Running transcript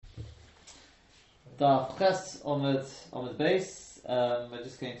Daf Ches Omid Base. We're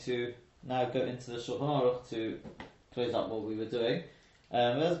just going to now go into the Shulchan Aruch to close up what we were doing.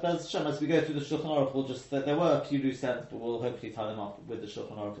 As we go through the Shulchan Aruch, we'll just there were a few loose ends, but we'll hopefully tie them up with the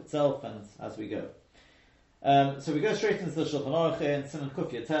Shulchan Aruch itself and as we go. So we go straight into the Shulchan Aruch here in Siman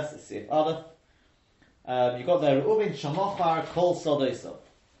Kuf Yates Sif Aleph. You got there Reuven Shamochar Kol Sodeisov.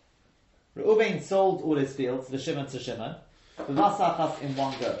 Reuven sold all his fields, the Shimon to Shimon, the Vasachas in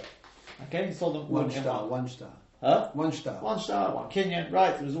one go. Okay, he sold them all one in star. One One star, one Kenyan,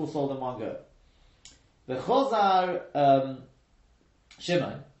 right, it was all sold in one go. The Chozar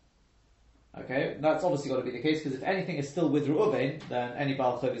Shimon, okay, that's obviously got to be the case, because if anything is still with Reuven, then any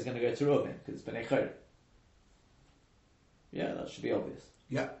Baal Chov is going to go to Reuven, because it's Bnei Chayr. Yeah, that should be obvious.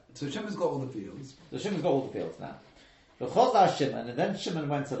 Yeah, so Shimon's got all the fields. So Shimon's got all the fields now. The Chozar Shimon, and then Shimon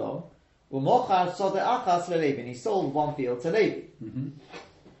went along, Umochar Sode Achas LeLevi, and he sold one field to Levi.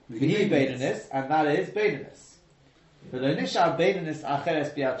 He Beinunis, and that is Beinunis. V'lo Beinunis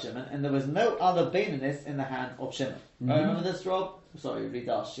Acheres Biad Shimon, and there was no other Beinunis in the hand of Shimon. Remember this, Rob? Sorry,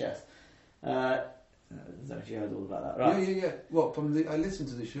 Ridash, yes. I don't know if you heard all about that, right? Yeah. What, I listened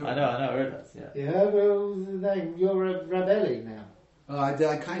to the show. I know, I heard that, yeah. Yeah, well, you're a Rabelli now.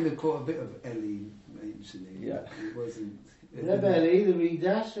 I kind of caught a bit of Eli mentioning. Yeah. It wasn't... Rebelli, the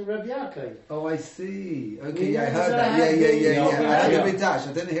Ridash, and Rabbi Yaakov. Oh, I see. Okay, Yeah, I heard so that. I Yeah. had I heard the- the Ridash.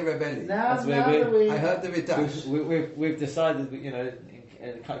 I didn't hear Rebelli. Now That's we... I heard the Ridash. We've decided,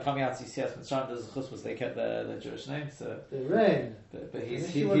 coming out to CCS when Shram does Chusmas, they kept their Jewish name, so... The rain. But he's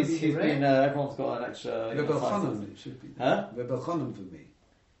Unless you want to be been, Ren. everyone's got an extra... Rebel Chanan, it should be. Huh? Rebel Chanan for me.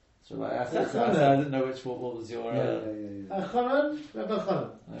 So like, I didn't know what was your... Yeah. Chanan, Rabbi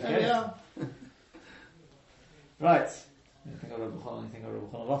Chanan. Okay. There we are. Right. You think of Rebbe Chanan, you think of Rebbe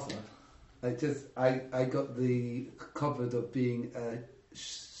Chanan Wasserman. I got the covered of being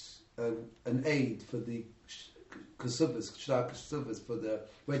an aide for the Kesuvas, Shtar Kesuvas for the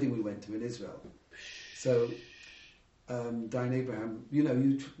wedding we went to in Israel. So, Diane Abraham, you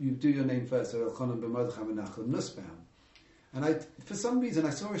do your name first, so Elchanan ben Mordechai Menachem Nussbaum. And for some reason, I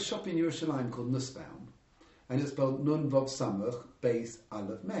saw a shop in Yerushalayim called Nussbaum, and it's spelled Nun Vav Samach Beis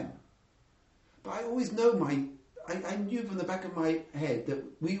Aleph Mem. But I always know I knew from the back of my head that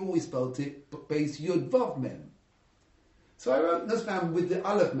we always spelled it Beis Yud Vav Mem. So I wrote Nussbaum with the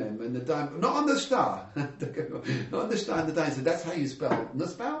Aleph Mem and the dime, not on the star, not on the star and the dime. So that's how you spell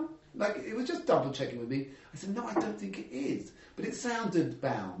Nussbaum? Like, it was just double checking with me. I said, no, I don't think it is. But it sounded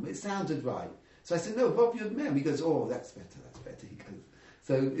Baum. It sounded right. So I said, no, Vav Yud Mem. He goes, oh, that's better. He goes,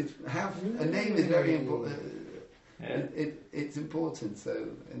 so a name is very important. It's important. So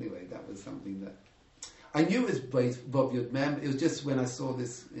anyway, that was something that I knew it was Vav Yud Mem. It was just when I saw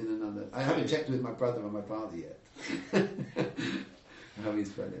this in another. I haven't checked with my brother or my father yet how he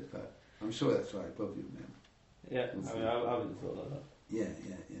spelled it, but I'm sure that's right. Vav Yud Mem. Yeah, I would have thought like that. Yeah.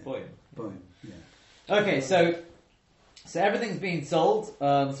 Boy. Yeah. Okay, so everything's being sold.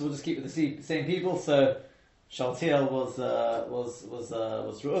 So we'll just keep with the same people. So Shaltiel was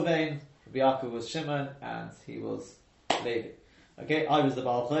Reuven, Rabbi Yaakov was Shimon, and he was Levi. Okay, I was the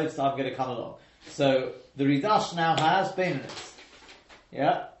Baal Chov, so I'm going to come along. So the Ridash now has Beinunis.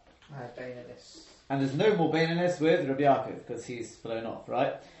 Yeah? Beinunis. And there's no more Beinunis with Rabbi Yaakov, because he's flown off,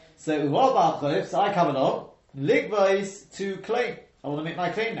 right? So Uval Baal Chov, so I come along, Ligvais to claim. I want to make my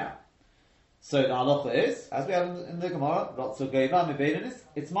claim now. So the halacha is, as we have in the Gemara, Rotzo Geiva mi Beinunis,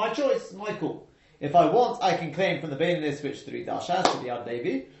 it's my choice, it's my call. If I want, I can claim from the Beinunis which the Ridash has to Biad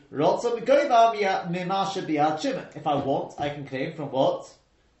Levi. Rotzo Geiva mi Masha Biad Shimon. If I want, I can claim from what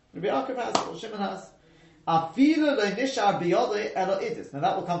Rabbi Yaakov has, what Shimon has. Afilu lo nishar biyodei elo idis. Now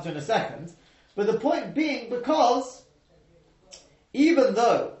that will come to in a second. But the point being, because even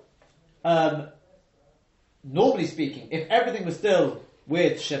though, normally speaking, if everything was still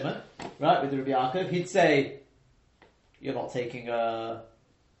with Shimon, right, with Rabbi Yaakov, he'd say, you're not taking the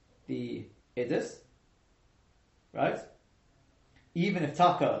idis, right? Even if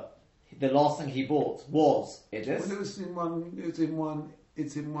Taka, the last thing he bought was idis. Well,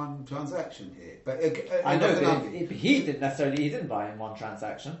 it's in one transaction here. But I know, but he didn't buy in one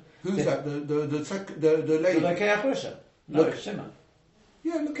transaction. Who's that? The lady? The Lekeach Rishon. No, Shimon.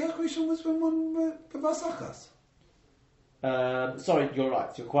 Yeah, Lekeach Rishon was when one Pavasachas. Sorry, you're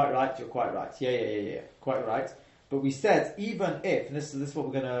right. You're quite right. Yeah. Quite right. But we said even if, and this is what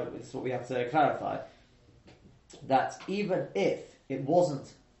we have to clarify, that even if it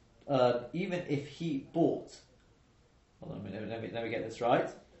wasn't, even if he bought. Hold on a minute. Let me get this right.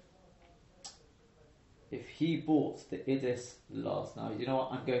 If he bought the idis last, now you know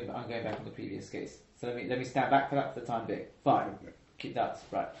what? I'm going back on the previous case. So let me stand back for that for the time being. Fine. keep that,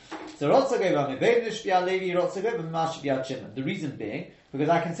 right. So Rotzagov Amibeinish Bia Levi, Rotzagov and Mash Bia Shimon. The reason being, because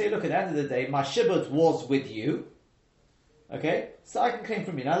I can say, look, at the end of the day, my Shibud was with you. Okay? So I can claim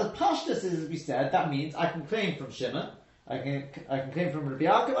from you. Now the Pashtus is, as we said, that means I can claim from Shimon, I can claim from Rabbi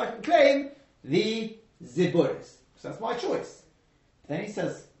Yaakov, I can claim the Ziburis. So that's my choice. Then he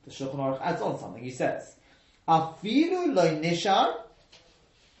says, the Shulchan Aruch adds on something. He says, Afilu lo nishar,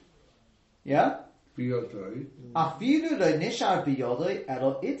 yeah? Biyodoi. Afilu lo nishar biyodoi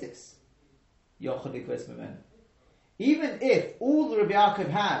elo idis. Yochel likvos memenu. Even if all the Rabbi Yaakov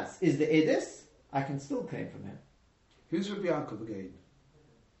has is the idis, I can still claim from him. Who's Rabbi Yaakov again?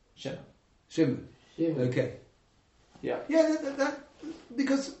 Shimon. Shimon. Shimon. Okay. Yeah. Yeah, that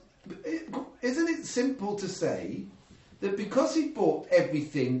because isn't it simple to say that because he bought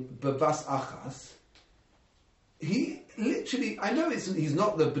everything bavas achas, he literally, I know he's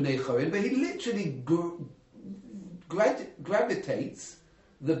not the Bnei Chorin, but he literally gravitates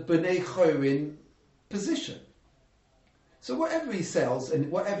the Bnei Chorin position. So whatever he sells and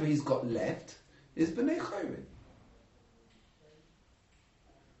whatever he's got left is Bnei Chorin.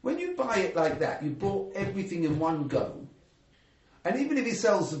 When you buy it like that, you bought everything in one go. And even if he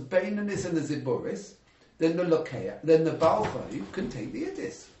sells the Beinanis and the Ziburis, then the Lokea, then the Baal Chayiv can take the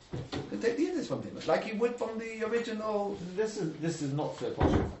Idis. Can take the Idis from him, like he would from the original. This is not so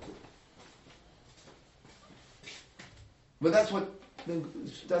possible. But that's the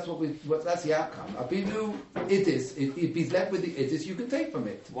outcome. Abinu Idis, if he's left with the Idis, you can take from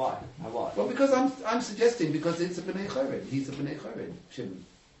it. Why? Why? Well, because I'm suggesting because it's a Bnei Chorin. He's a Bnei Chorin. Shimon.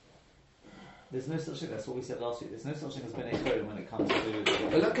 There's no such thing. That's what we said last week. There's no such thing as Bnei Chorin when it comes to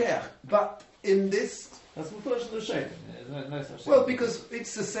A Lokeach. But in this. That's Mufurish L'Shem. There's no such thing. Well, because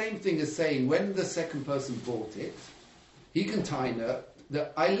it's the same thing as saying when the second person bought it, he can taina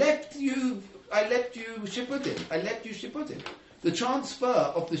that I left you shipudim. I left you shipudim. The transfer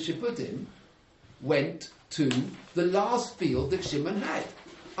of the shipudim went to the last field that Shimon had.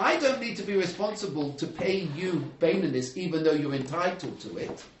 I don't need to be responsible to pay you Beinanis even though you're entitled to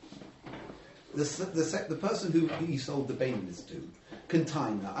it. The person who he sold the Beinanis to,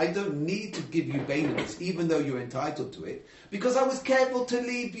 container, I don't need to give you Beinanis even though you're entitled to it, because I was careful to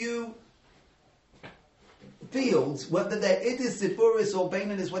leave you fields, whether they're Idis, Ziburis or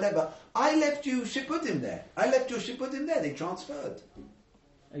Beinanis, whatever. I left you Shipudim there. I left your Shipudim there. They transferred.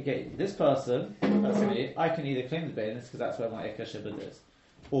 Okay, this person, that's me, I can either claim the Beinanis because that's where my Eka Shibud is.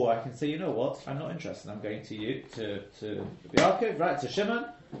 Or I can say, you know what, I'm not interested. I'm going to you, to Yaakov, right, to Shimon.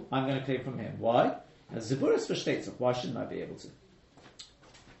 I'm going to claim from him. Why? As Ziburis versteht sich. Why shouldn't I be able to?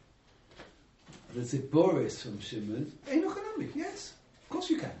 The Ziburis from Shimon, yes, of course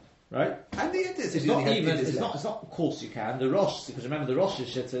you can. Right? And the Idis. It's not even. It's not. Of course you can. The Rosh, because remember the Rosh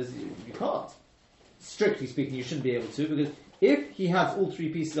shit says you can't. Strictly speaking, you shouldn't be able to, because if he has all three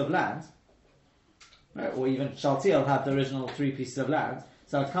pieces of land, right, or even Shaltiel had the original three pieces of land,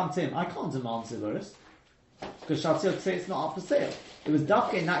 so I'd come to him. I can't demand Ziburis because Shaltiel would say it's not up for sale. It was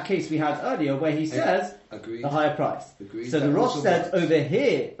Dafka in that case we had earlier where he says Agreed. the higher price. Agreed. So That the Rosh also said works.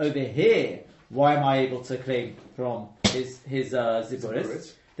 over here, why am I able to claim from his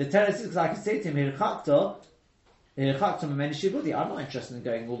Ziburis? The terrace is because I can say to him, I'm not interested in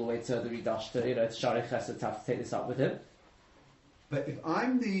going all the way to the Ridash to Shari Chesed to have to take this up with him. But if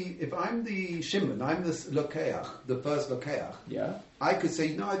I'm the Shimon, I'm the Lokeach, the first Lokeach, Yeah. I could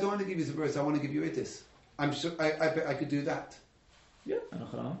say, no, I don't want to give you Ziburis, I want to give you Idis. I'm sure I could do that. Yeah.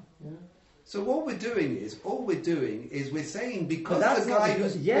 So all we're doing is we're saying because But the guy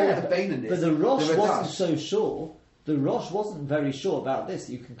who's bought the Beinanis, but the Rosh the wasn't Radash, so sure. The Rosh wasn't very sure about this.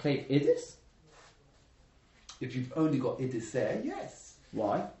 You can claim Idis. if you've only got Idis there, yes.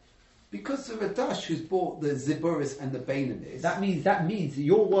 Why? Because the Radash who's bought the Ziburis and the Beinanis, That means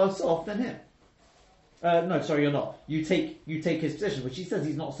you're worse off than him. No, sorry, you're not. You take his position, which he says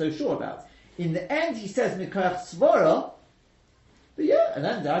he's not so sure about. In the end, he says Mikach Svara. But yeah, and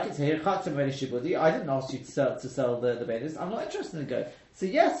then I can say Shibudi. I didn't ask you to sell the Beinanis. I'm not interested in going. So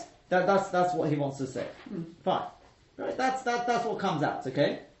yes, that's what he wants to say. Fine, right? That's what comes out.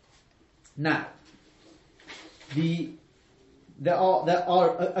 Okay. Now, there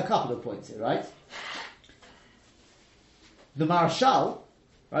are a couple of points here, right? The Marshal,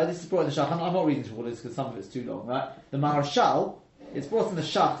 right? This is brought in the Shach. I'm not reading through all this because some of it's too long, right? The Marshal, it's brought in the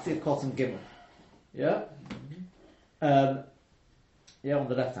Shach, Tzid Cotton Gimel. Yeah? Yeah, on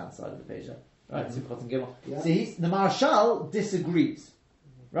the left-hand side of the page, right? Tzid Cotton Gimel. Yeah. So the Marshal disagrees,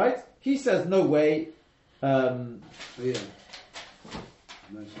 right? He says, no way. yeah. No,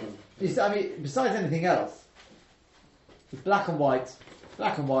 sure. I mean, besides anything else, it's black and white.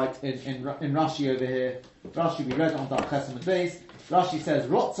 black and white in Rashi over here. Rashi, we read it on Daf Chesem and Beis. Rashi says,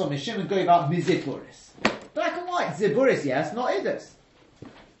 Rotzo Mishim Goiva Miziburis. Black and white, Ziburis, yes, not Idus.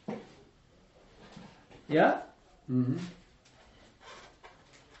 Yeah? Mm-hmm.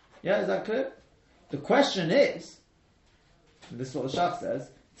 Yeah, is that clear? The question is, and this is what the Shach says,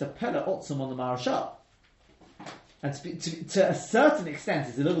 it's a Pela Otzum on the Marashal. And to a certain extent,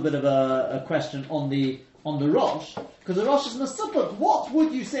 it's a little bit of a question on the Rosh, because the Rosh is Masupah. What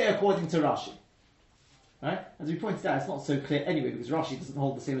would you say according to Rashi? Right? As we pointed out, it's not so clear anyway, because Rashi doesn't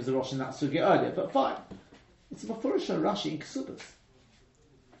hold the same as the Rosh in that sugya earlier, but fine. It's a Mafurish Rashi in Kesubas.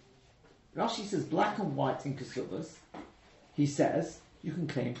 Rashi says black and white in Kesubas. He says you can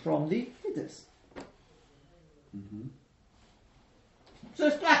claim from the Hidus. Mm-hmm. So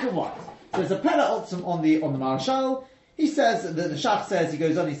it's black and white. So there's a Pela Otzum on the Marashal. He says, the Shach says, he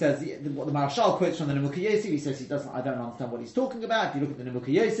goes on, he says, what the Marashal quotes from the Nimukah Yosef, he says I don't understand what he's talking about. If you look at the Nimukah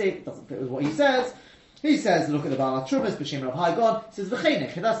Yosef, it doesn't fit with what he says. He says, look at the Baal HaTrumas, B'Shem Rav Haigon, he says,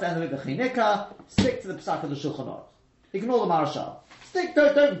 V'cheinek, that's the end of it, V'cheineka, stick to the Pesach of the Shulchan Aruch. Ignore the Marashal.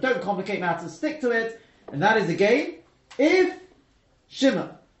 Don't complicate matters, stick to it. And that is again, if Shimon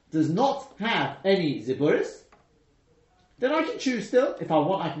does not have any Ziburis, then I can choose still. If I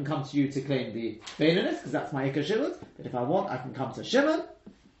want, I can come to you to claim the Beinanis, because that's my Ikar Shivut. But if I want, I can come to Shimon,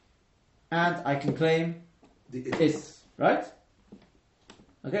 and I can claim The Is. Right?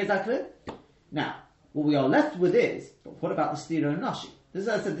 Okay, is that clear? Now, what we are left with is, but what about the Stira and Nashi? This is,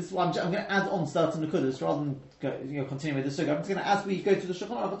 as I said, this is why I'm going to add on certain Nakudas, rather than continue with the Sugya. I'm just going to, as we go to the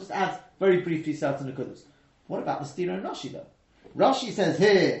Shulchan Aruch, I'll just add very briefly certain Nakudas. What about the Stira and Nashi, though? Rashi says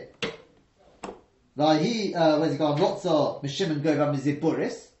here, where's he gone? Rotza Mishimon Gova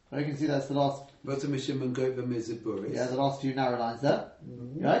Miziburis. You can see that's the last. Rotza Mishimon Gova Miziburis. Yeah, the last few narrow lines there.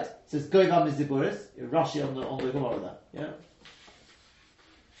 Mm-hmm. Right? It says Gova Miziburis. Rashi on the Gemara there. Yeah.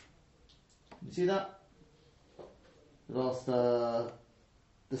 You see that? The last,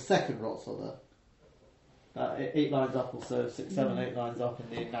 the second Rotza there. 8 lines up or so, 6, 7, 8 lines up in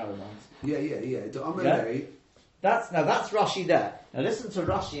the narrow lines. Yeah. Yeah? That's Rashi there. Now listen to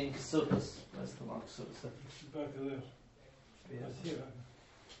Rashi in Kesubas. Where's the mark Kesubas? Back there. Yeah. That's here.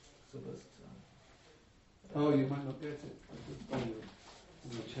 Kesubas. Oh, you might not get it.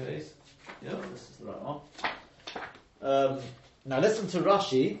 Chase. Yeah, this is the right one. Now listen to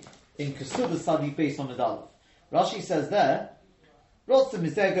Rashi in Kesubas Sadi based on the Aleph. Rashi says there, Rotza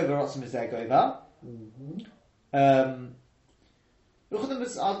Mizegova, Rotza Mizegova.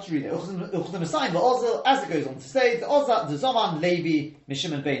 I'll just read it. As it goes on to say, the Zoman Levi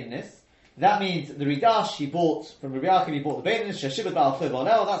Mishimon Beinis. That means the Ridash he bought from Rabbi Yaakov. He bought the Beinis. Sheshibad Baal Chov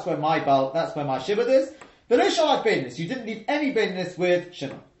Alel. That's where my Shibad is. But no Shalak Beinis. You didn't leave any Beinis with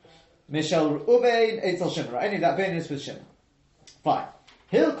Shimon. Mishal Rubein Eitzel Shimon. Right? Any of that Beinis with Shimon. Fine.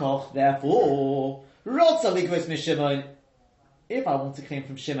 Hilkoch therefore Rotza Ligvos Mishimon. If I want to claim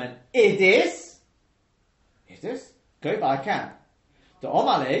from Shimon, it is. Go by I can. The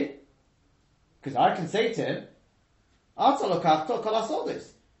Omale, because I can say to him,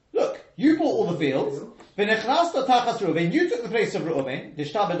 look, you bought all the fields, you took the place of Reuven, so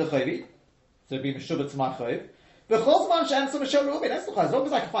it'd be Meshubah to my Chayv, as long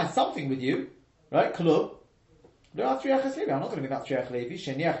as I can find something with you, right, Klub, I'm not going to be about Triach Levi,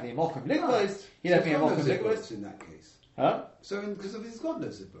 Sheniach Li Mokum Ligvos, he left me a Mokum Ligvos. In that case. Huh? So, because of his God no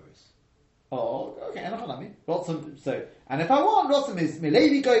Ziburis. Oh, okay, so, and if I want, Rotzim is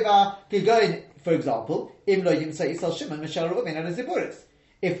Milevi Gova, could go in, for example, Im Lo Yimsa Yisrael Shimon, Mishal Reuven, and a Ziburis.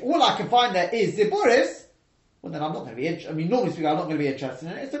 If all I can find there is Ziburis, well then I'm not going to be interested. I mean, normally speaking, I'm not going to be interested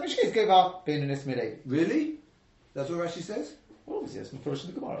in it. So, Mishkis Gova, Beinanis Milevi. Really? That's what Rashi says? Well, obviously, it's Mefurish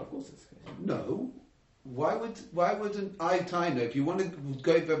in the Gemara, of course it's. No. Why wouldn't I Taina, if you want to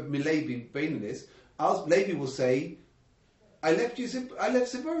go for Milevi Beinanis, Levi will say, I left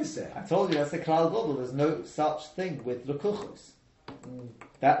Ziburis there. I told you that's the Klal Gadol. There's no such thing with Lekuchos.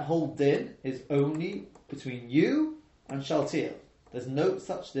 That whole din is only between you and Shaltiel. There's no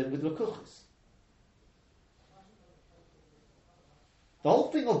such din with Lekuchos. The whole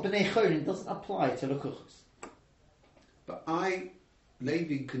thing of Bnei Chorin doesn't apply to Lekuchos. But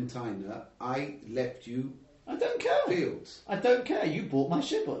Levi Container, I left you I don't care. fields. I don't care. You bought my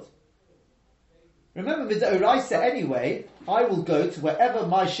shibud. Remember, Midoraisa anyway, I will go to wherever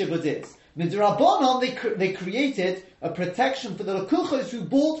my shibud is. Midrabanon, they created a protection for the Lekuchos who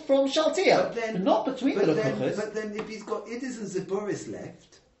bought from Shaltiel, but not between the Lekuchos. But then if he's got Idis and Ziburis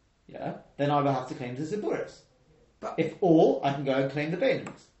left... Yeah, then I will have to claim the Ziburis. But if all, I can go and claim the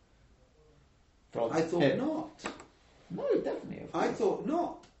Beinamis. I thought not. No, definitely. I thought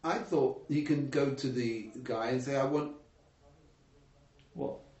not. I thought you can go to the guy and say, I want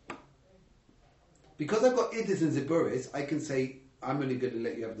What? Because I've got Idis and Ziburis, I can say, I'm only going to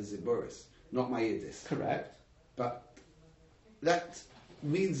let you have the Ziburis, not my Idis. Correct. But that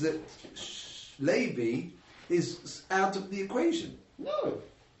means that Levi is out of the equation. No.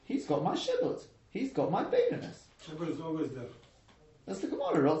 He's got my shibud. He's got my Beinus. Shibud is always there. That's the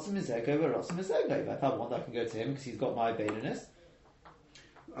Gemara. Rotzim Mizek over Rotzim Mizek. If I want, I can go to him because he's got my Beinus.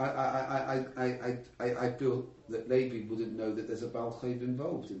 I feel that Levi wouldn't know that there's a Baal Chayv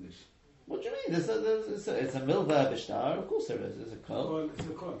involved in this. What do you mean? It's a milver bishtar. Of course there is. There's a call. It's a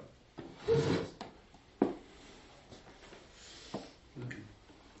call. Of course there is.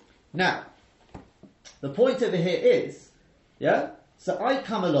 Now, the point over here is, yeah. So I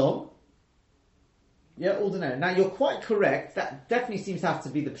come along. Yeah, ordinary. Now you're quite correct. That definitely seems to have to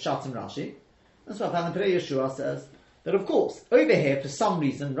be the Pshat in Rashi. That's what Alan Pnei Yeshua says. That of course, over here, for some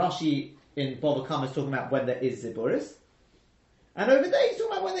reason, Rashi in Bava Kama is talking about when there is Ziburis. And over there, he's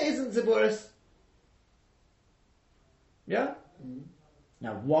talking about when there isn't Ziburis. Yeah?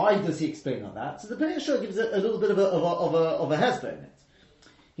 Now, why does he explain like that? So the Pnei Yeshua gives a little bit of a hesper in it.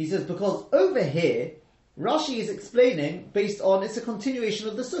 He says, because over here, Rashi is explaining based on, it's a continuation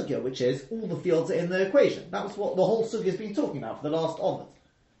of the sugya, which is all the fields are in the equation. That was what the whole sugya has been talking about for the last onwards.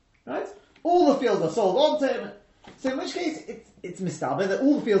 Right? All the fields are sold on to him. So in which case, it's mistaber that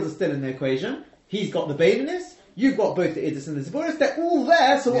all the fields are still in the equation. He's got the Beinus, you've got both the Idis and the Ziburis, they're all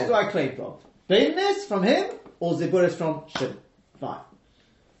there, so what do I claim from? Beinus from him, or Ziburis from Shim? Fine.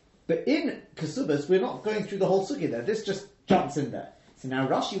 But in Kesubas, we're not going through the whole sugya there, this just jumps in there. So now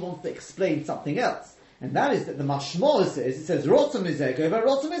Rashi wants to explain something else. And that is that the mashma says, it says, Rotzim Mizegova,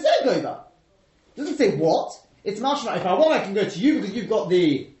 Rotzim Mizegova. It doesn't say what. It's mashma. If I want, I can go to you because you've got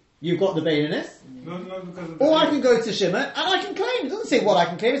the Beinus. No, because of Or I can go to Shimon and I can claim. It doesn't say what I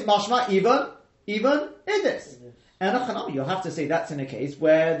can claim. It's mashma, even Idis. And Achanami, you'll have to say that's in a case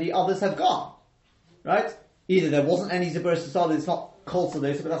where the others have gone. Right? Either there wasn't any Ziburis to start, it's not Kol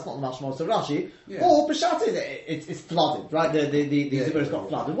Sadosa, but that's not the mashma of Rashi. Yeah. Or Peshat it's flooded, right? The Ziburis got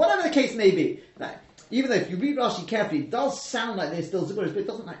flooded. Whatever the case may be. Now, even though if you read Rashi carefully, it does sound like there's still Ziburis, but it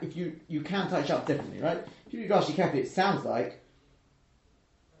doesn't. If you can touch up differently, right? If you read Rashi carefully, it sounds like.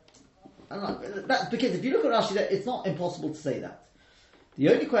 I don't know. That's because if you look at Rashi, it's not impossible to say that. The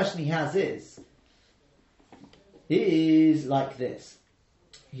only question he has is like this.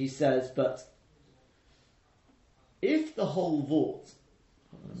 He says, but if the whole vort.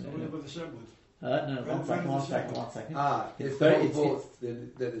 So what about the Shibud? No, one second. If the whole vort,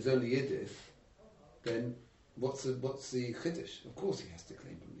 then there's only Idis. Then what's the Chiddush? Of course he has to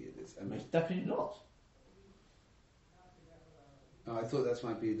claim from the Idis. I mean, definitely not. I thought that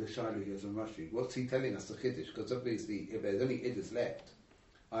might be the Shiloh here on Rashi. What's he telling us, the Chiddush? Because obviously, if there's only Idis left,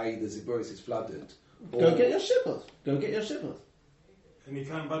 i.e. the Ziburis is flooded. Go get your shibud. And he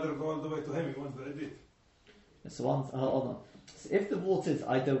can't bother go all the way to him, he wants the edit. So hold on. So if the vort is,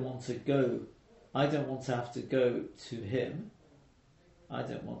 I don't want to have to go to him. So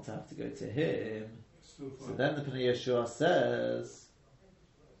then the Pnei Yeshua says,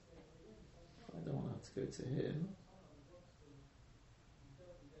 I don't want to have to go to him.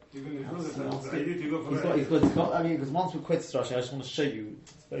 Even if the edit, you go for he's got, I mean, because once we quit Rashi, I just want to show you,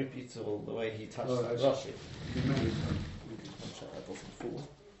 it's very beautiful the way he touched Rashi. That wasn't before.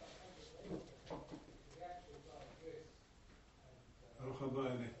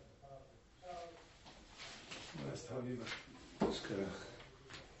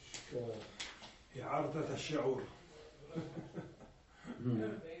 إعارة الشعور.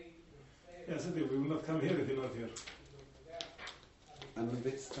 Yes, we will not come here if you're not here. I'm a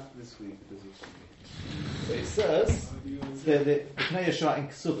bit stuck this week because of something. So it says, the Pnei Yeshua in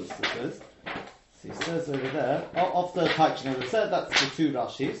Kesubas, it says. So he says over there, off the Taichin over there, that's the two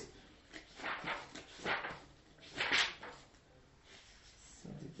Rashis. So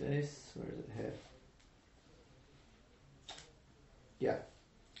did this, where is it here? Yeah.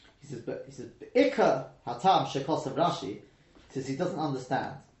 He says, Ikar Hatam Shekos of Rashi, says he doesn't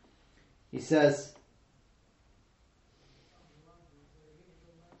understand. He says,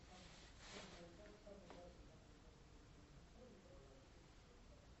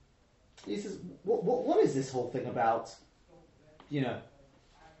 what is this whole thing about? You know,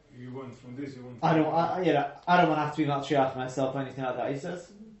 you want from this, you want. I don't want to have to be matriarch myself or anything like that. He says,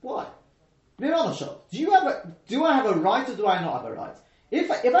 why? Do I have a right or do I not have a right? If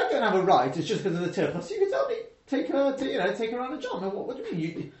I don't have a right, it's just because of the tircha. So you can tell me, take her on a job. No, what do you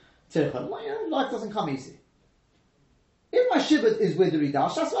mean? Tircha? Well, life doesn't come easy. If my shibud is with the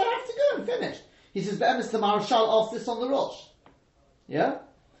ridash, that's where I have to go and finish. He says, "Be'emes the Maharshal asked this on the Rosh." Yeah.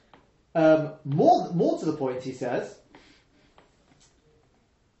 More to the point, he says,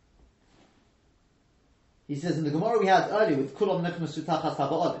 He says in the Gemara we had earlier with Kulam Nechnasu Tachas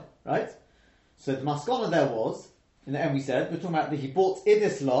Haba'alim, right? So the Maskana there was, in the end we said, we're talking about that he bought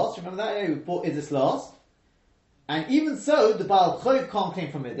Idis last, remember that? Yeah, he bought Idis last. And even so, the Baal Choiv can't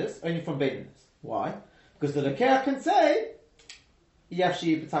claim from Idis, only from Beininus. Why? Because the Lekeach can say,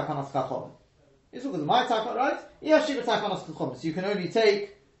 Yafshi B'Takanas Chachom. It's because of my Takon, right? Yafshi B'Takanas Chachom. So you can only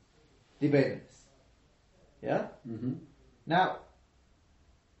take the Beininus. Yeah? Mm-hmm. Now,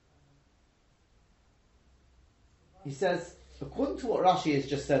 he says, according to what Rashi has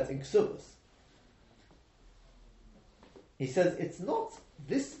just said in Ksubas, he says it's not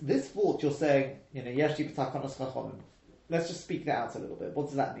this thought you're saying, Yeshi B'Takanos Chachomim. Let's just speak that out a little bit. What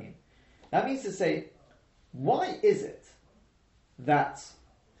does that mean? That means to say, why is it that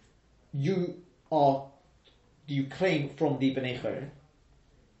you claim from the Bnei Chor,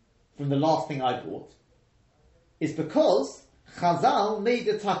 from the last thing I bought, is because Chazal made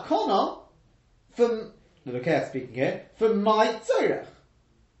a takana from the Lekeach speaking here, from my tzorech.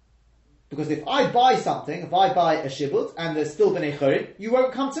 Because if I buy something, if I buy a shibud and there's still bnei chorin, you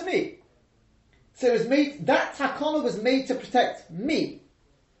won't come to me. So it was made, that takana was made to protect me.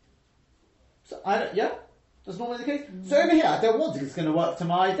 So that's normally the case. So over here, I don't want it, it's going to work to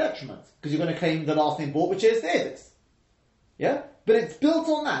my detriment, because you're going to claim the last thing bought, which is the Idis. Yeah? But it's built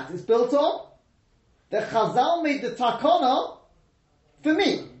on that. It's built on that Chazal made the takana for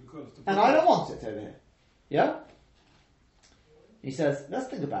me. And I don't want it over here. Yeah? He says, let's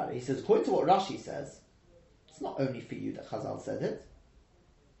think about it. He says, according to what Rashi says, it's not only for you that Chazal said it.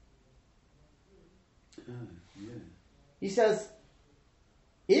 Yeah. He says,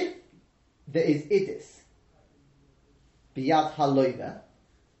 if there is Idis, biyad haloiva,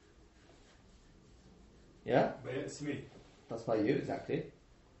 yeah? It's me. That's by you, exactly.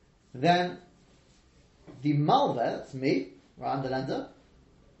 Then, the malva, that's me, Ran the lender,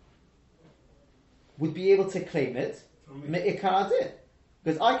 would be able to claim it me'ikaradin.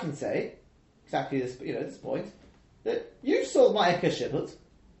 Because I can say, exactly this point, that you sold my Eka Shibut.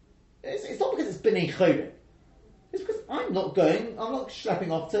 It's not because it's bnei chorin. It's because I'm not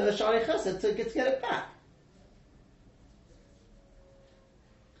schlepping off to Shari Chesed to get it back.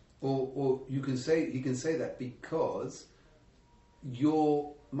 Or he can say that because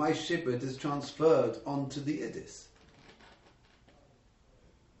my shibud is transferred onto the Idis.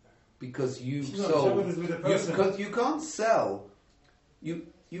 Because because you can't sell, you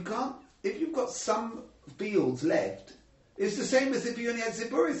can't, if you've got some fields left, it's the same as if you only had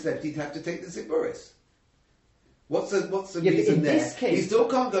Ziburis left, you'd have to take the Ziburis. What's the reason there? This case, he still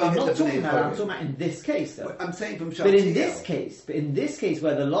can't go I'm into not the talking Bnei about, I'm Chorin. talking about in this case though. I'm saying from Shaltiel. But in this case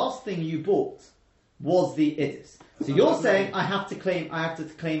where the last thing you bought was the Idis. So you're saying I have to claim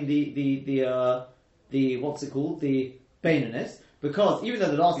the what's it called? The Beinonis. Because even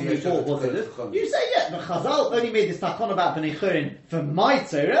though the last thing you bought was Idis, you say, but Chazal only made this takon about Bnei Chorin for my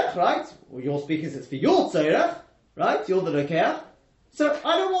tzorech, right? Well, you're speaking it's for your tzorech, right? You're the Lekeach. So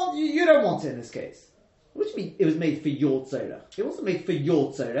I don't want, you don't want it in this case. What do you mean it was made for your tzorech? It wasn't made for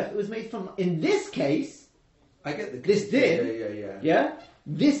your tzorech, it was made from, in this case, I get the this din, yeah?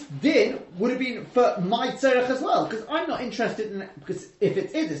 This din would have been for my tzorech as well, because I'm not interested in, because if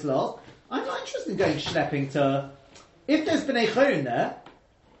it is this last, I'm not interested in going schlepping to, if there's Bnei Chorin there,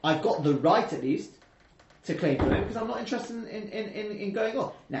 I've got the right at least to claim for it, because I'm not interested in going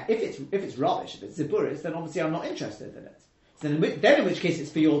on. Now, if it's rubbish, if it's Ziburis, then obviously I'm not interested in it. So then in which case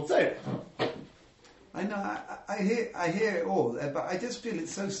it's for your tzorech. I know, I hear it all, but I just feel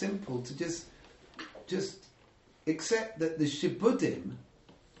it's so simple to just accept that the shibudim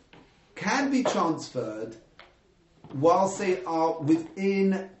can be transferred whilst they are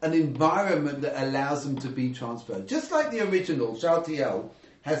within an environment that allows them to be transferred. Just like the original, Shaltiel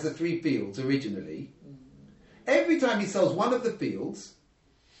has the 3 fields originally. Every time he sells one of the fields,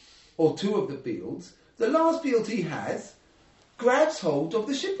 or 2 of the fields, the last field he has grabs hold of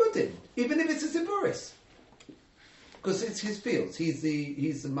the shibudim, even if it's a ziburis. Because it's his fields. He's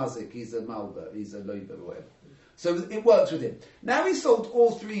the mazik, he's a malva, he's a loiva, or whatever. So it works with him. Now he sold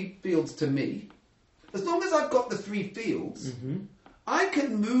all 3 fields to me. As long as I've got the 3 fields, I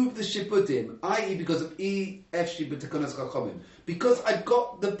can move the shibudim, i.e. because of F shibud tekonos chachomim, because I've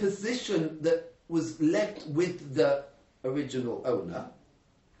got the position that was left with the original owner.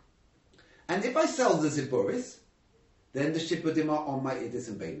 And if I sell the ziburis, then the shibudim are on my idis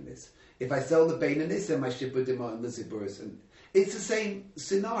and beinanis. If I sell the beinanis, then my shibudim are on the ziburis. And it's the same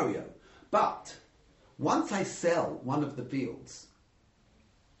scenario. But once I sell one of the fields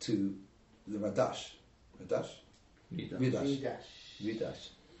to the Ridash.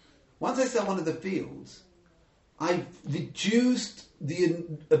 Once I sell one of the fields, I've reduced the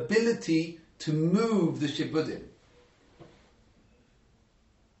ability to move the shibudim.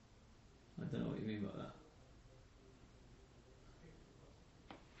 I don't know what you mean by that.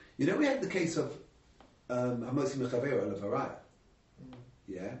 You know, we had the case of Hamosi Mechavero and Avaraya.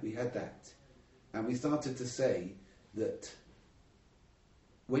 Yeah, we had that. And we started to say that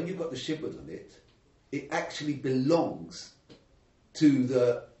when you've got the shibud on it, it actually belongs to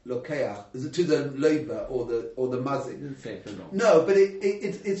the lokeach, to the loiba or the It mazik. didn't say it for long. No, but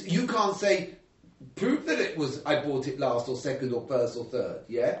it's you can't say prove that it was I bought it last or second or first or third.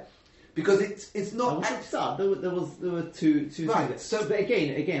 Yeah, because it's No, not. what's up, start? There were two Right, things. so- but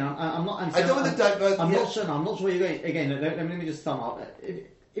again, I'm not. I don't want to divert. I'm yeah. not sure. I'm not sure where you're going. Again, let me just sum up.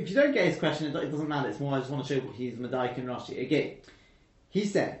 If you don't get his question, it doesn't matter. It's more I just want to show he's Madaik and Rashi. Again, he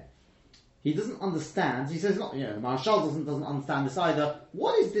said he doesn't understand. He says not. Marshall doesn't understand this either.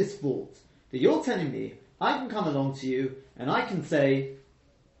 What is this fault that you're telling me? I can come along to you and I can say,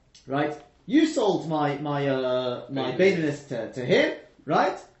 right? You sold my Baininist to him,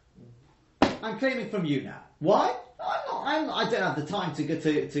 right? I'm claiming from you now. Why? I don't have the time to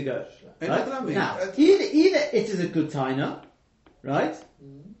go. And Right? what I mean, Now, that's- either it is a good taina, right?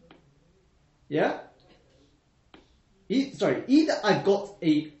 Yeah. Either I've got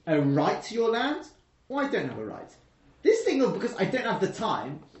a right to your land, or I don't have a right. This thing of because I don't have the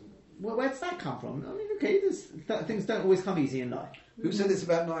time, where does that come from? I mean, okay, things don't always come easy in life. Who said it's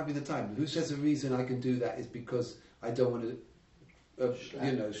about not having the time? Who says the reason I can do that is because I don't want to,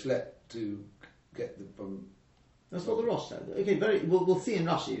 schlep to get them from. That's what the Rosh said. Okay, we'll see in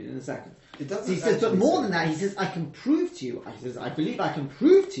Rashi in a second. It doesn't. So he says, but actually more say than that, he says, I can prove to you. He says, I believe I can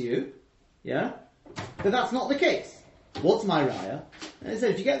prove to you, yeah, that that's not the case. What's my raya? And he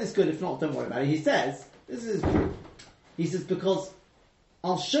said, if you get this good, if not, don't worry about it. He says, this is proof. He says, because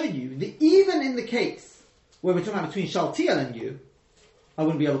I'll show you that even in the case where we're talking about between Shaltiel and you, I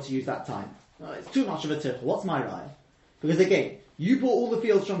wouldn't be able to use that time. It's too much of a tircha. What's my raya? Because again, you bought all the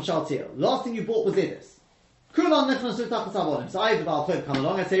fields from Shaltiel. Last thing you bought was Idis. So I have the Baal Chov come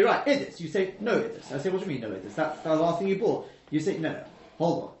along, I say, right, Idis. You say, no Idis. I say, what do you mean, no Idis? That's the last thing you bought. You say, no,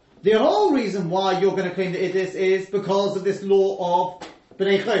 hold on. The whole reason why you're going to claim the Idis is because of this law of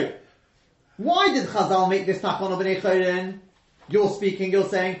B'nai Chorin. Why did Chazal make this takon of B'nai Chorin? You're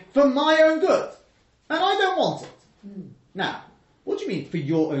saying, for my own good. And I don't want it. Now, what do you mean, for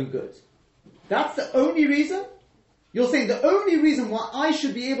your own good? That's the only reason? You're saying the only reason why I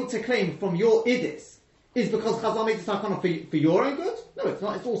should be able to claim from your Idis is because Chazal made this takana for your own good? No, it's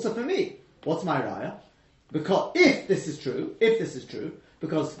not. It's also for me. What's my raya? Because if this is true,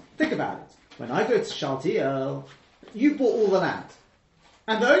 because think about it. When I go to Shaltiel, you bought all the land.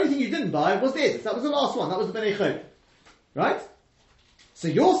 And the only thing you didn't buy was the Idis. That was the last one. That was the B'nai Chorin. Right? So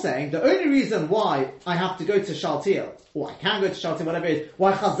you're saying the only reason why I have to go to Shaltiel, or I can go to Shaltiel, whatever it is,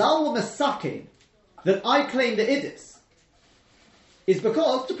 why Chazal were misaking that I claim the Idis, is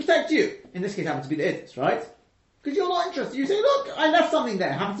because to protect you. In this case, it happens to be the Idis, right? Because you're not interested. You say, look, I left something there.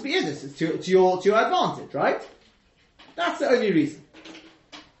 It happens to be Idis. It's to your advantage, right? That's the only reason.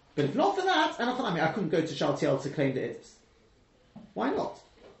 But if not for that, and I couldn't go to Shaltiel to claim the Idis. Why not?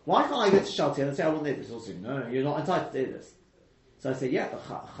 Why can't I go to Shaltiel and say I want the Idis? Also, no, you're not entitled to Idis. So I say, yeah, but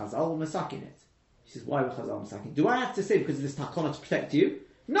Chazal were masaking it. He says, why were Chazal masaking? Do I have to say because of this takana to protect you?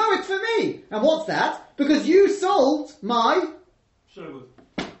 No, it's for me. And what's that? Because you sold my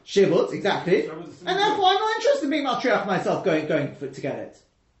shibud, exactly. And therefore I'm not interested in being matriarch myself going to get it.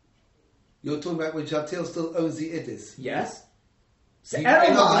 You're talking about when Shaltiel still owns the Idis. Yes. So You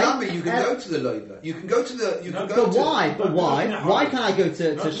Erelai, can go to the loiva. You can go to the. But why? Why can I go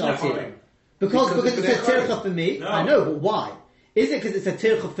to Shaltiel? Because it's a tircha for me. No. I know, but why? Is it because it's a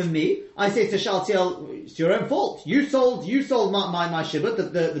tircha for me? I say to Shaltiel, it's your own fault. You sold my shibud,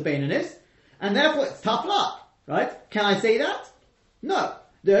 the Baininist, and therefore it's tough luck, right? Can I say that? No.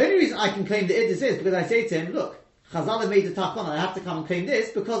 The only reason I can claim the Idis is because I say to him, look, Chazal made the takon, I have to come and claim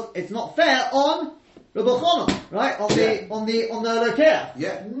this because it's not fair on Rabbi Chonon, right? On the Lokeh.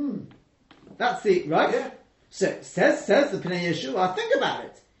 Yeah. That's the right. Yeah. So says the Pnei Yeshua. Think about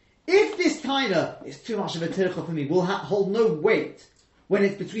it. If this taina is too much of a tircha for me, will hold no weight when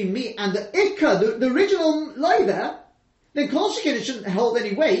it's between me and the ikka, the original loiva, then Kol Shekin it shouldn't hold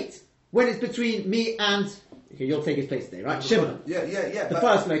any weight when it's between me and. Okay, you'll take his place today, right? Shimon. Yeah. The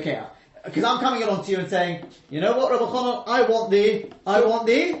first Lokeh. Because I'm coming along to you and saying, you know what, Rabbi Chonon, I want the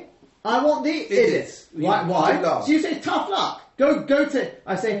Idis. Why? So you say tough luck. Go to.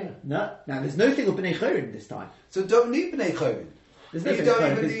 I say no. Now there's no thing of B'nai Chorin this time. So don't need B'nai Chorin. There's no You B'nai don't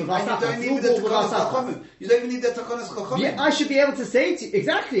Chorin. even It's need. B'vasachas. You don't need It's the all Takanas B'vasachas. Chachamim. You don't even need the Takanas Chachamim. Yeah, I should be able to say to you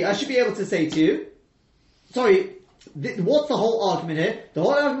exactly. I should be able to say to you. Sorry, what's the whole argument here? The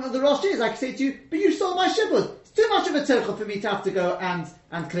whole argument of the Rosh is, I can say to you, but you sold my shibud. It's too much of a tercha for me to have to go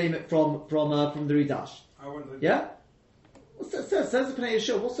and claim it from the Ridash. I wonder. Yeah? Says the Pnei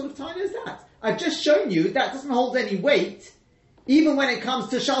Yeshua, what sort of time is that? I've just shown you that doesn't hold any weight, even when it comes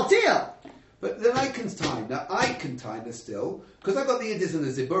to Shaltiel. But then I can time. Now I can time this still because I've got the Yiddish and the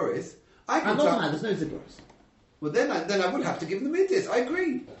Ziburis. I can I'm not time. mad, there's no Ziburis. Well, then I would have to give them Yiddish. I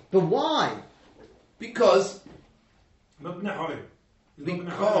agree But why? because Not Bnei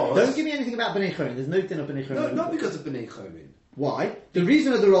Because- Don't give me anything about Bnei Chorin. There's no din of Bnei Chorin. no, not because of Bnei Chorin. Why? The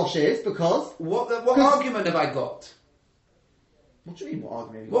reason of the Rosh is because... What Because- argument have I got? What do you mean, what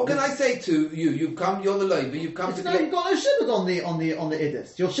argument have you What got? can I say to you? You've come. You're the Levi. You've come to. No, you've got no shibud on the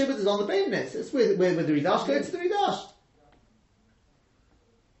Idis. Your shibud is on the Bainis. It's with the Ridash, go to the Ridash.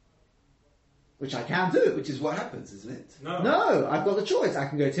 Which I can do. Which is what happens, isn't it? No, I've got the choice. I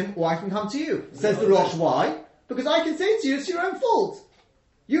can go to him or I can come to you. Says the Rosh, why? Because I can say to you, it's your own fault.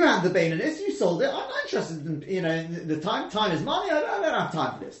 You had the Bainis, you sold it. I'm not interested in, the time. Time is money. I don't have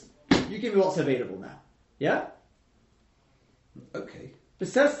time for this. You give me what's available now. Yeah? Okay. But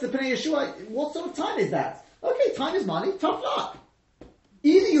says the Pnei Yeshua, what sort of time is that? Okay, time is money, tough luck.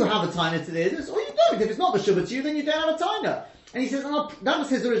 Either you have a timer to this, or you don't. If it's not B'Shuvah to you, then you don't have a timer. And he says, that was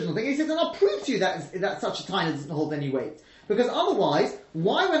his original thing. He says, and I'll prove to you that such a timer doesn't hold any weight. Because otherwise,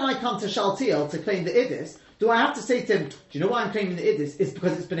 why when I come to Shaltiel to claim the Idis, do I have to say to him, do you know why I'm claiming the Idis? It's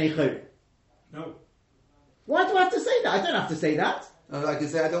because it's B'nai Chorin. No. Why do I have to say that? I don't have to say that. Like I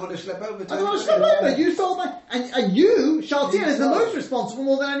say, I don't want to schlep over. I don't want to schlep over. You sold my... And you, Shaltiel, is the most responsible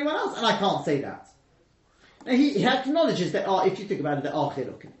more than anyone else. And I can't say that. Now, he acknowledges that, if you think about it, the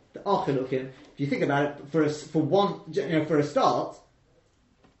Achilukim, if you think about it, for a start,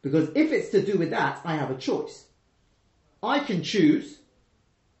 because if it's to do with that, I have a choice. I can choose,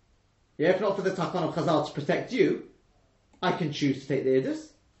 if not for the Takon of Chazal to protect you, I can choose to take the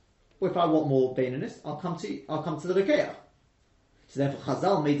Idis, or if I want more Baininus, I'll come to the Rekeach. So therefore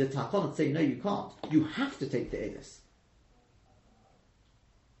Chazal made the Takon and say, no, you can't. You have to take the Idis.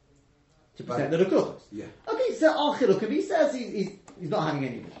 To protect the Rekuchos. Yeah. Okay, so Achilukim, he says he's not having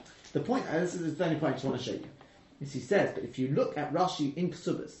any more. The point, this is the only point I just want to show you, is he says, but if you look at Rashi in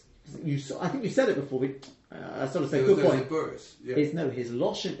Ksubas, I think you said it before, I sort of say, good point. Yeah. His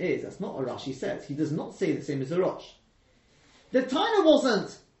Loshen is, that's not what Rashi says. He does not say the same as the Rosh. The Taina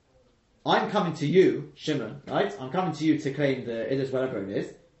wasn't, I'm coming to you, Shimon, right? I'm coming to you to claim the Idus, whatever it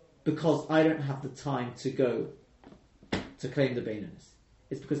is, because I don't have the time to go to claim the Baininus.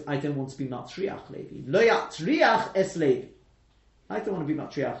 It's because I don't want to be Matriach Levi. Lo Yatriach es Levi. I don't want to be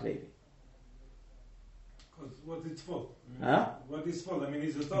Matriach Levi. Because what is fault? Huh? What is fault? I mean,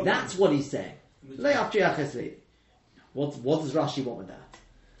 he's a That's what he's saying. Lo Yatriach es Levi. What does Rashi want with that?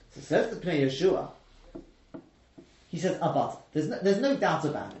 So says the Pnei Yeshua. He says Avada. There's no doubt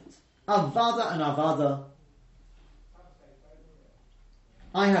about it. Avada and Avada.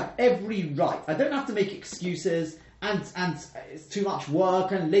 I have every right. I don't have to make excuses and it's too much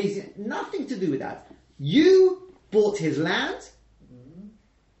work and lazy. Nothing to do with that. You bought his land.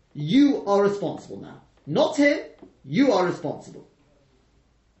 You are responsible now. Not him. You are responsible.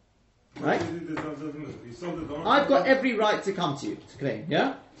 Right? I've got every right to come to you to claim.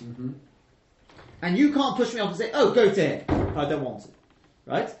 Yeah. Mm-hmm. And you can't push me off and say, "Oh, go to him." I don't want to.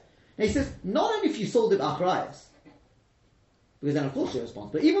 Right? And he says, not only if you sold it Achrayas, because then of course you're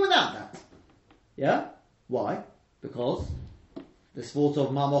responsible, but even without that. Yeah? Why? Because the sport of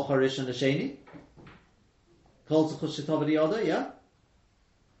Mamoch Harish and the Sheni, Kol Tzchush Shetov Yoda, yeah?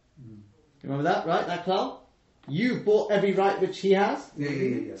 You remember that, right? That klal? You bought every right which he has,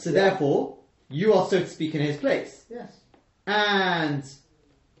 Yeah. so therefore, you are, so to speak, in his place. Yes. And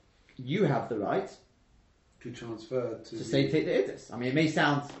you have the right To transfer to say take the Idus. I mean, it may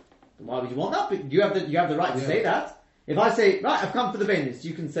sound, why would you want that? But you have the right to say that. If I say, right, I've come for the Bainis,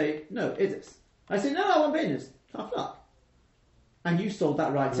 you can say, no, Idus. I say, no, I want Bainis. Tough luck. And you sold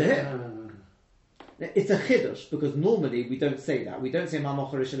that right to him. It's a chiddush, because normally we don't say that. We don't say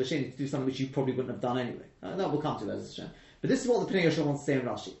Ma'amach Harish L'Sheni to do something which you probably wouldn't have done anyway. That will come to that. But this is what the Pnei Yeshua wants to say in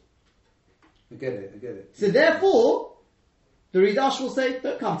Rashi. I get it. So therefore, the Ridash will say,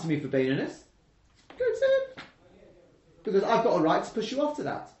 don't come to me for Baininus. Go to him. Because I've got a right to push you off to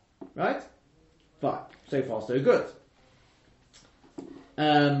that. Right? Fine. So far, so good.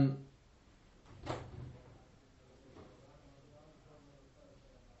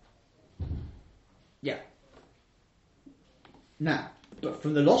 Yeah. Now, but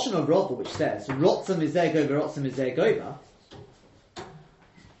from the Loshen of Rava, which says, Rotzam is there go, Rotzam is there go,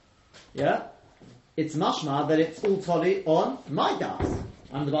 yeah? It's mashma that it's all totally on my das.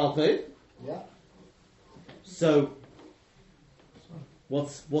 I'm the Baal Chud. Yeah. So,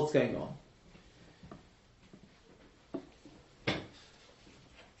 what's going on?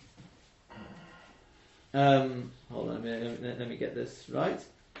 Hold on a minute, let me get this right.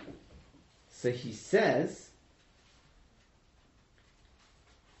 So he says,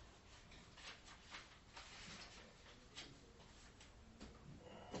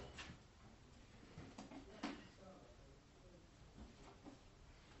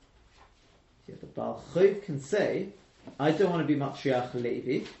 the Baal Chayv can say, I don't want to be Matriach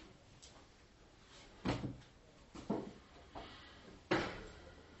Levi.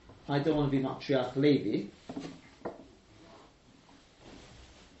 I don't want to be Matriach Levi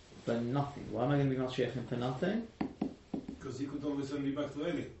for nothing. Why am I going to be Matriach him for nothing? Because he could always send me back to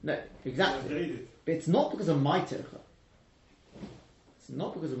Eli. No, exactly. But it's not because of my tircha. It's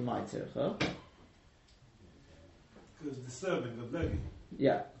not because of my tircha. Because disturbing of Levi.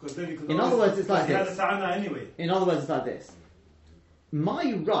 Yeah. Because then he could In other words, it's like he had a this. ta'ana anyway. In other words, it's like this.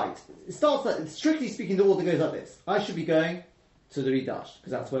 My right, it starts like, strictly speaking, the order goes like this. I should be going to the Ridash,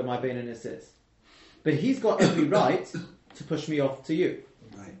 because that's where my Beinonus is. But he's got every right to push me off to you.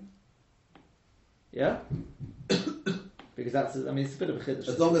 Right. Yeah? Because that's, I mean, it's a bit of a chiddush.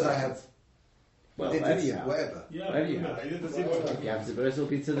 As long as I have... Well, digits, whatever you have. Whatever. Yeah, Whatever you yeah, have. I did the Ziburis. If you have Ziburis, it'll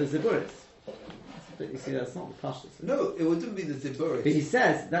be to the Ziburis. But you see, that's not the Pashtus. No, it wouldn't be the Ziburis. But he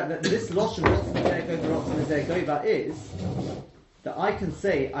says that this Lashon Rotzon is that I can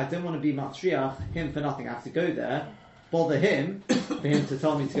say I don't want to be Matriach him for nothing. I have to go there, bother him for him to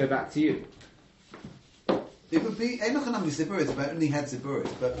tell me to go back to you. It would be Enochanami Ziburis, but I only had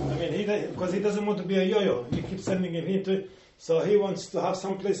Ziburis. But I mean, because he doesn't want to be a yo-yo. You keep sending him here to, so he wants to have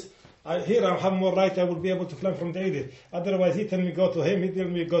some place. Here I have more right. I will be able to climb from the Eidit. Otherwise, he tell me go to him. He tell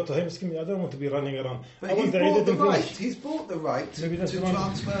me go to him. Excuse me, I don't want to be running around. But I he's want the bought Eidit the and right. finish. He's bought the right to Maybe that's the one.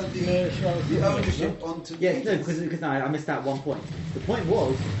 transfer Yeah, sure. the ownership onto the Yes, no, agents. because no, I missed that one point. The point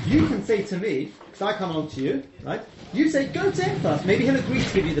was, you can say to me, because I come along to you, right? You say, go to him first. Maybe he'll agree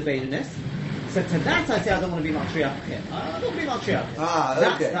to give you the Beinonus. So to that I say, I don't want to be Matriach him. I don't want to be Matriach him.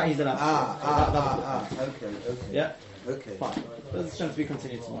 Okay. That he's allowed to do. Okay. Yeah? Okay. Fine. There's a chance to be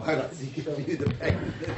continued tomorrow. How does he give you the pay?